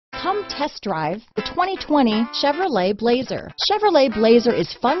Come test drive the 2020 Chevrolet Blazer. Chevrolet Blazer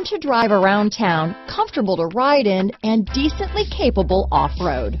is fun to drive around town, comfortable to ride in, and decently capable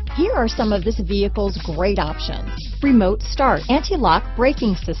off-road. Here are some of this vehicle's great options: remote start, anti-lock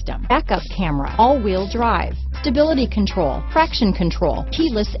braking system, backup camera, all-wheel drive, stability control, traction control,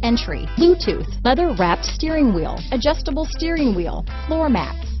 keyless entry, Bluetooth, leather-wrapped steering wheel, adjustable steering wheel, floor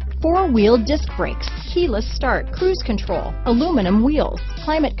mats, four-wheel disc brakes, keyless start, cruise control, aluminum wheels,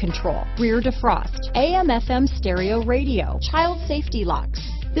 climate control, rear defrost, AM/FM stereo radio, child safety locks.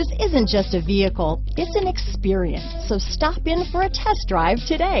 This isn't just a vehicle, it's an experience. So stop in for a test drive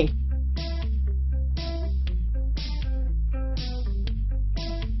today.